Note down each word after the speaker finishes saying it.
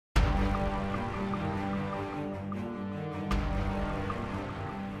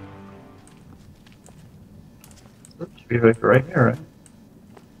be like right here,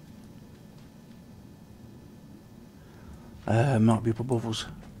 right? Might be up above us.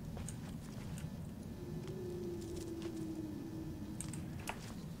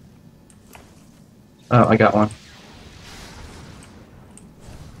 Oh, I got one.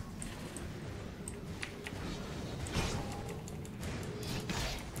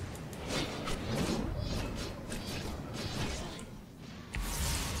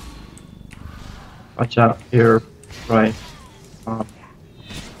 Watch out here, right. Oh,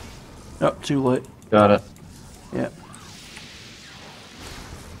 too late. Got it. Yeah.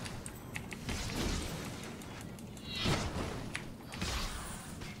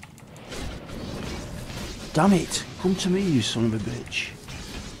 Damn it! Come to me, you son of a bitch.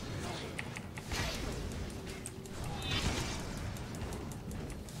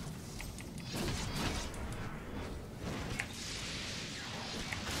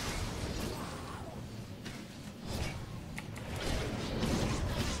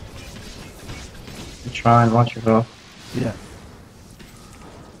 Try and watch your health. Yeah.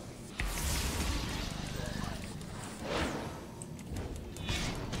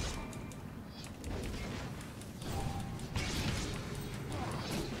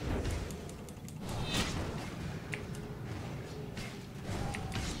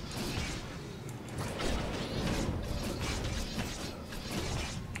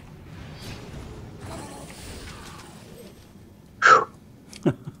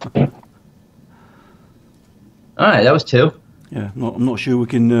 Alright, that was 2. Yeah, I'm not sure we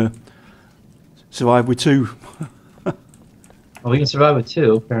can survive with 2. Well, we can survive with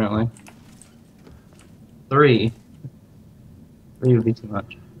 2, apparently. 3. 3 would be too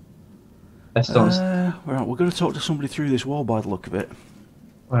much. I still Right, we're going to talk to somebody through this wall by the look of it.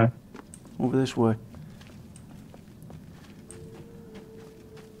 Where? Over this way.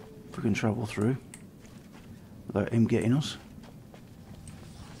 If we can travel through without him getting us.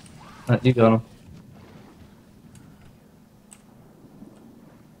 You got him.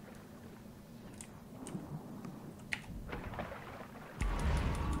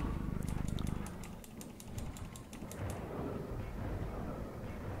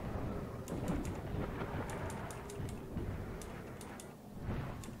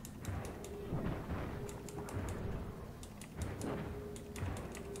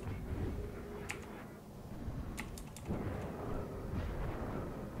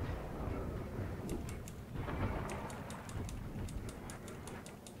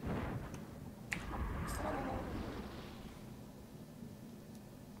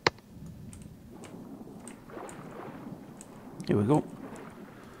 Here we go.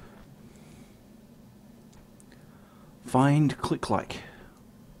 Find click-clack.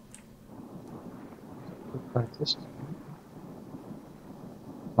 Practice.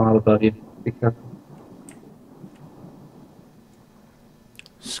 Not above you. Be careful.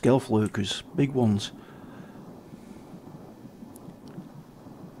 Skelflukers, big ones.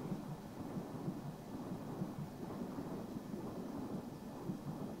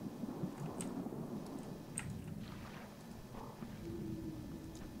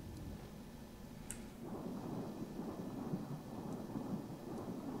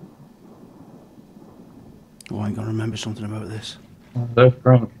 Oh, I ain't gonna remember something about this. They're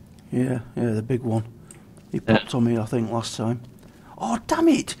Frank. Yeah, the big one. He popped on me, I think, last time. Oh, damn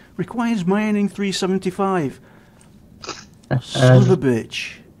it! Requires mining 375. Son of a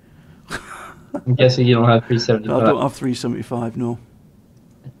bitch. I'm guessing you don't have 375. I don't have 375, no.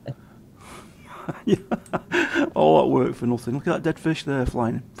 All that work for nothing. Look at that dead fish there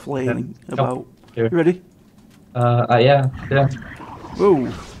flying, flailing about. Here. You ready? Yeah. Whoa.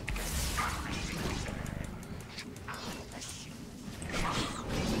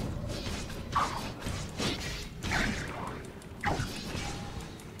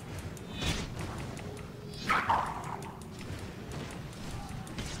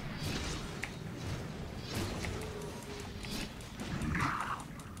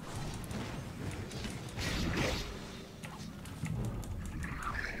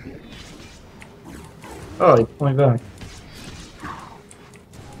 Oh, he pulled me back.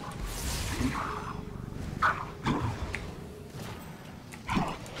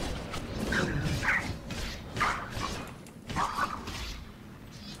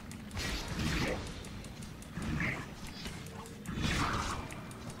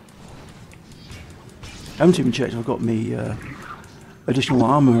 I haven't even checked if I've got me additional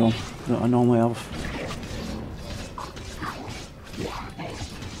armour on that I normally have.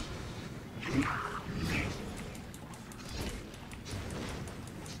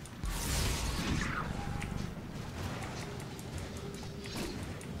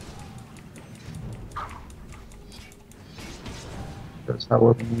 That's how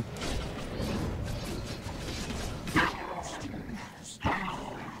we'll be.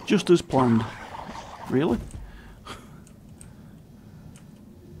 Just as planned. Really?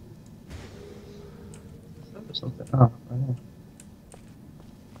 Or something. Oh, I know.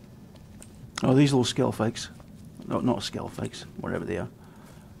 Oh, these little scale fakes. No, not scale fakes, whatever they are.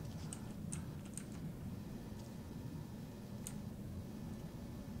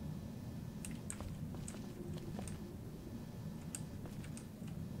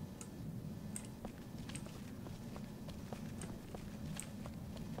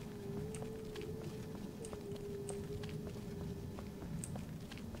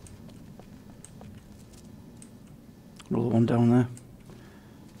 Another one down there.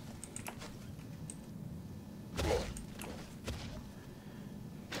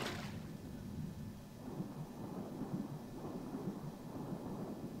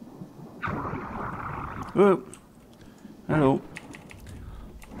 Oh, hello.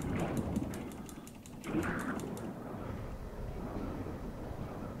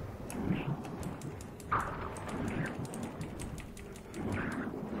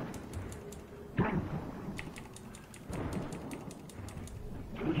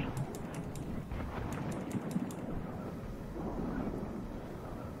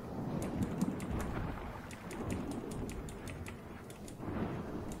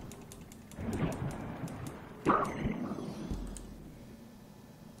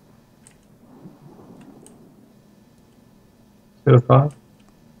 Two of five.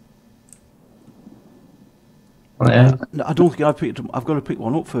 On the egg. No, I don't think I picked them. I've got to pick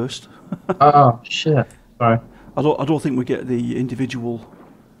one up first. Oh shit! Sorry. I don't think we get the individual.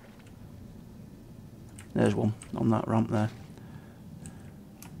 There's one on that ramp there.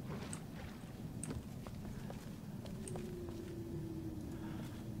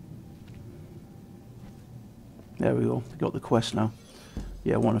 There we go. Got the quest now.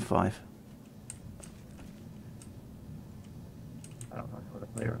 Yeah, 1 of 5. I don't know how to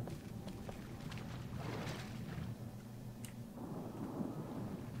play it.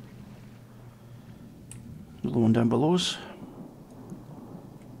 Another one down below us.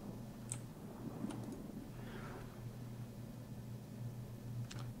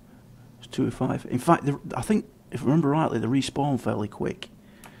 It's 2 of 5. In fact, I think, if I remember rightly, they respawn fairly quick.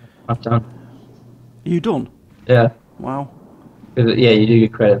 I'm done. Are you done? Yeah. Wow. 'Cause, yeah, you do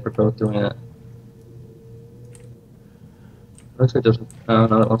get credit for both doing it. Looks like there's no,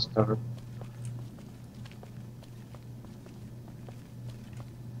 that one's covered.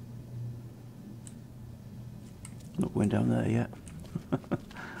 Not going down there yet.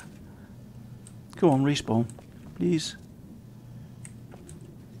 Come on, respawn, please.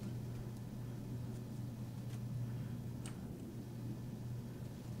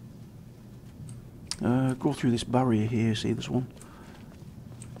 Go through this barrier here, see there's one?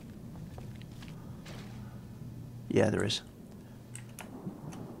 Yeah, there is.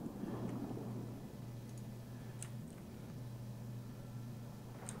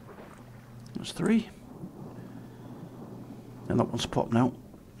 That's 3. And that one's popped now.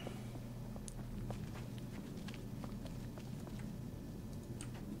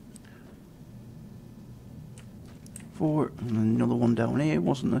 Four, and another one down here,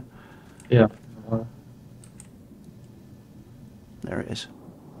 wasn't there? Yeah. There it is.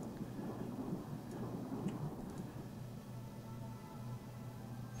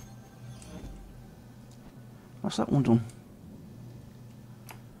 That's that one done.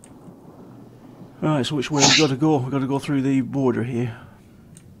 Right, so which way we got to go? We've got to go through the border here.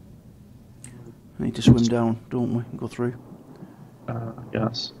 We need to swim down, don't we? And go through.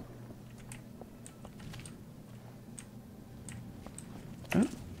 Yes. Oh.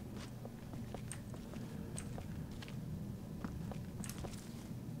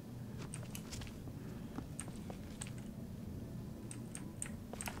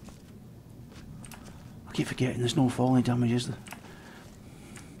 I keep forgetting there's no falling damage, is there?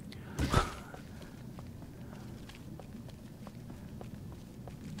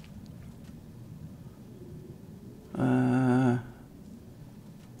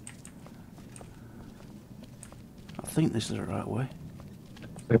 I think this is the right way.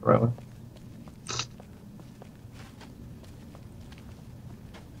 Take the right way.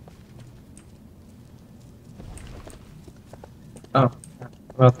 Oh,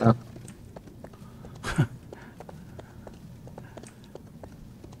 about that.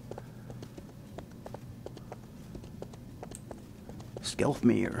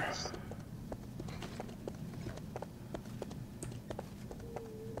 Skelfmere.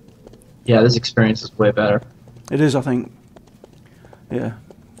 Yeah, this experience is way better. It is, I think. Yeah,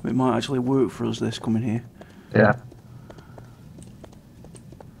 it might actually work for us, this coming here. Yeah.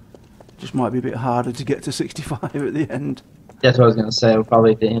 just might be a bit harder to get to 65 at the end. That's what I was gonna say.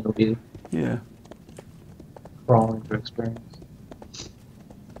 Probably at the end will be Yeah. crawling for experience.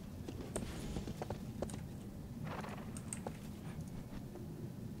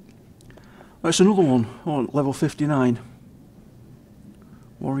 That's another one on level 59.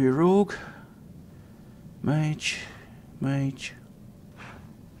 Warrior Rogue. Mage. Mage.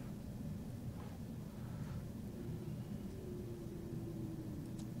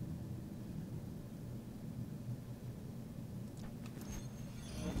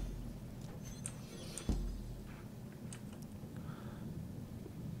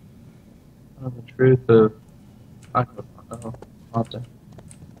 The truth of Aqua.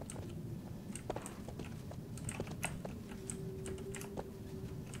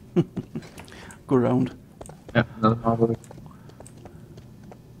 Go round. Yeah, another model.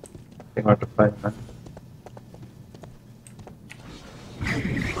 Be hard to fight, man.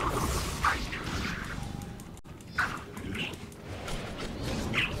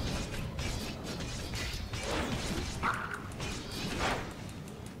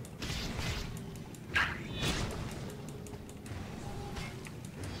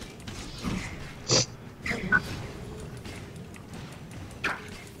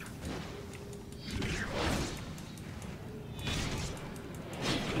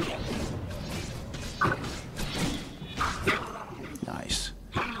 Nice.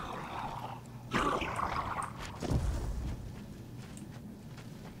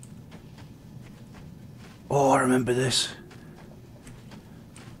 Oh, I remember this.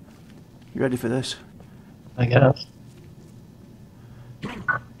 You ready for this? I guess. Is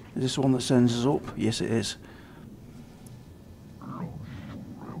this the one that sends us up? Yes, it is.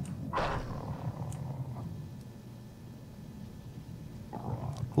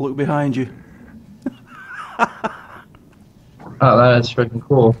 Look behind you. Oh, that is freaking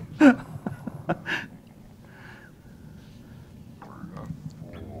cool. Did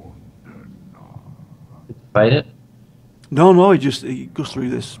you fight it? No, he goes through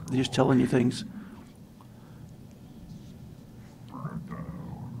this. He's just telling you things.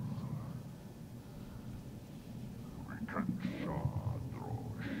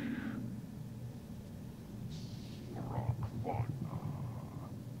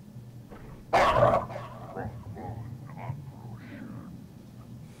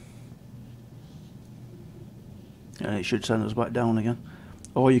 And it should send us back down again.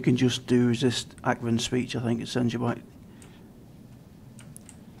 Or you can just do resist Akvan's speech, I think it sends you back.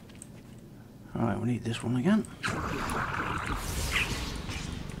 Alright, we need this one again.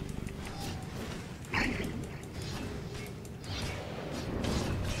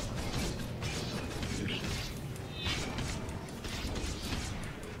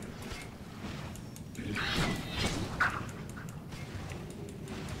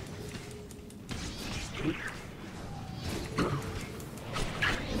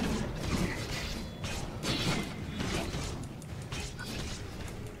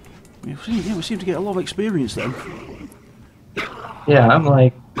 We seem to get a lot of experience then. Yeah, I'm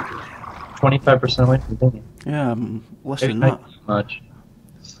like 25% away from dinging. Yeah, I'm less than that. Much.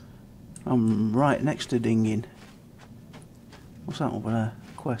 I'm right next to dinging. What's that over there?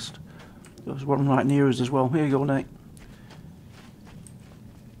 Quest. There's one right near us as well. Here you go, Nate.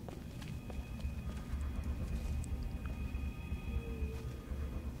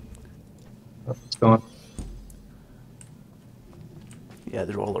 What's going? Yeah,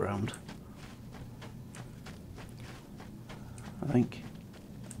 they're all around. I think.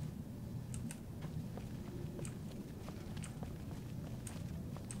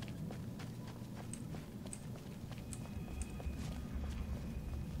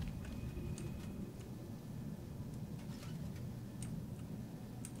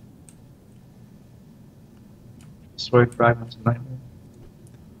 Destroy fragments of nightmare.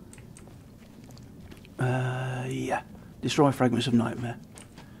 Yeah. Destroy fragments of nightmare.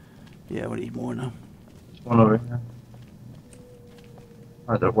 Yeah, we need more now. There's one over here.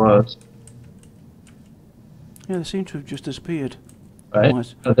 Oh, there was. Yeah, they seem to have just disappeared. Right?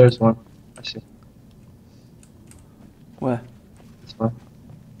 Nice. Oh, there's one. I see. Where? This one.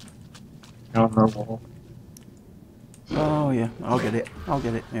 On the wall. Oh yeah, I'll get it. I'll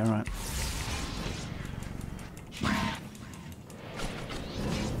get it. Yeah, right.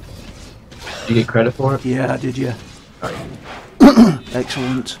 Did you get credit for it? Yeah, did you?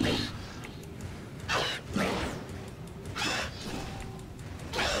 Excellent.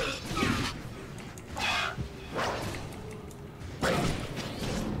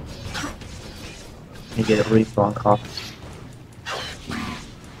 You get a respawn cost.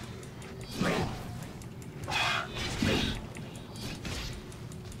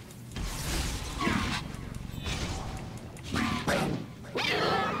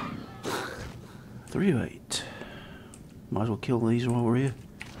 3 of 8. Might as well kill these while we're here.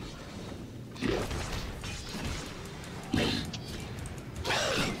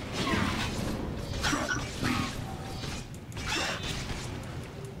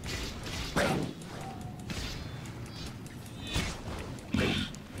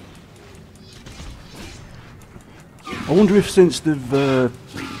 I wonder if since they've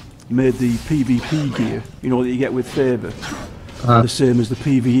made the PvP gear, you know, that you get with favour, the same as the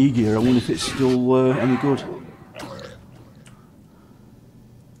PvE gear, I wonder if it's still any good.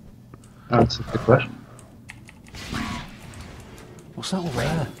 That's a good question. What's that over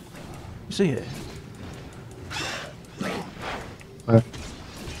there? You see it? Where?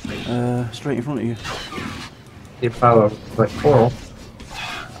 Straight in front of you. The pile of like coral.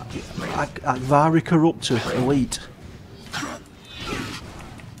 Agvari Corruptor Elite.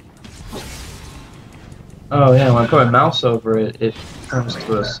 Oh yeah, when I put my mouse over it, it turns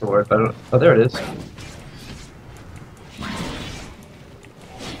to a sword. But I don't, oh, there it is.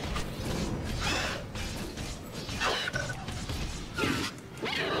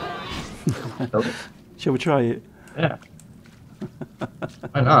 Shall we try it? Yeah.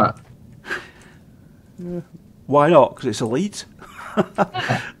 Why not? Why not? Because it's elite.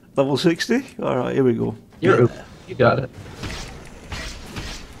 Level 60? Alright, here we go. You got it.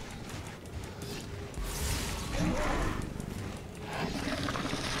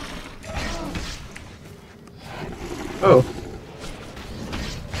 Oh.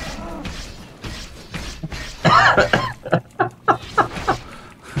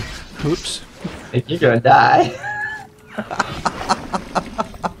 Oops. I think you're gonna die.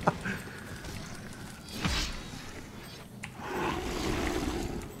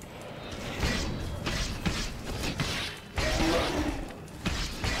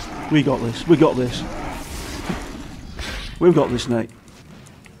 We got this. We got this. We've got this, Nate.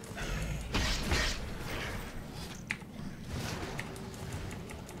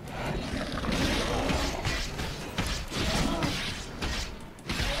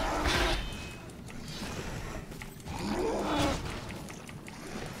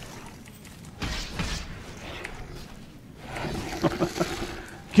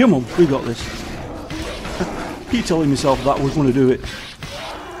 Come on, we got this. Keep telling myself that we're going to do it.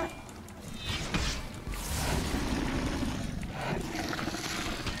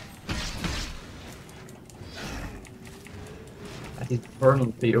 He's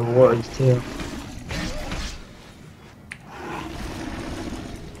burning for your words too.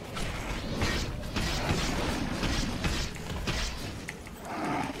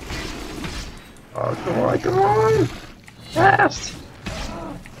 Oh, come on, come on! Fast!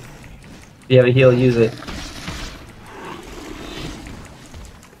 If you have a heal, use it.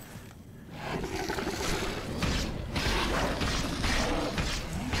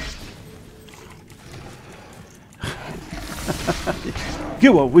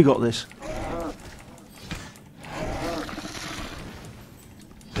 Go on, we got this.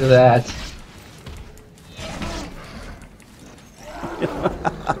 Do that.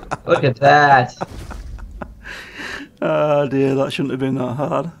 Look at that. Oh dear, that shouldn't have been that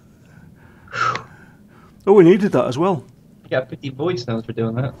hard. Oh, we needed that as well. You got 50 void stones for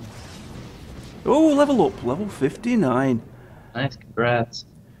doing that. Oh, level up, level 59. Nice, congrats.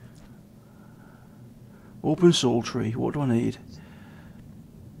 Open soul tree, what do I need?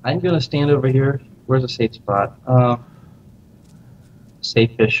 I'm gonna stand over here. Where's a safe spot?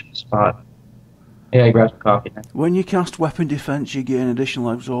 Safe-ish spot. Yeah, I grabbed some coffee now. When you cast weapon defense, you gain additional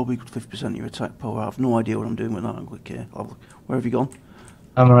absorb equal to 50% of your attack power. I have no idea what I'm doing with that. I'm quick here. Where have you gone?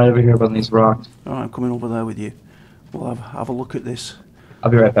 I'm right over here by these rocks. Alright, I'm coming over there with you. We'll have a look at this. I'll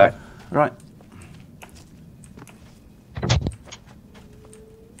be right back. Right.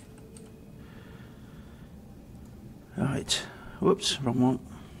 Right. Whoops, wrong one.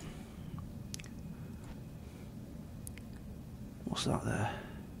 What's that there?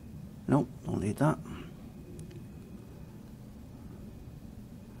 Nope, don't need that.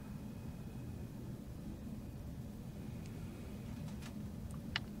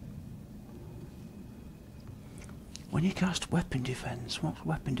 When you cast weapon defense, what's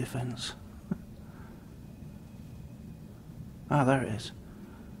weapon defense? Ah, there it is.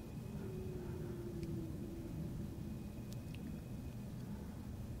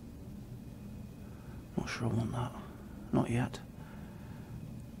 Not sure I want that. Not yet.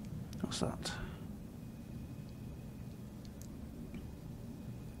 What's that?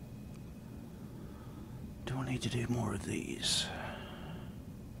 Do I need to do more of these?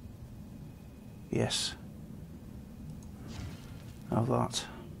 Yes. Have that.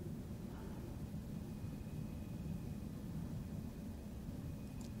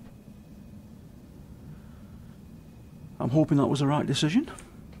 I'm hoping that was the right decision.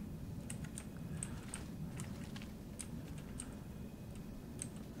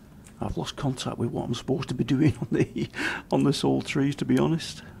 I've lost contact with what I'm supposed to be doing on the soul trees, to be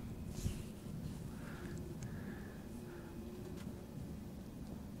honest.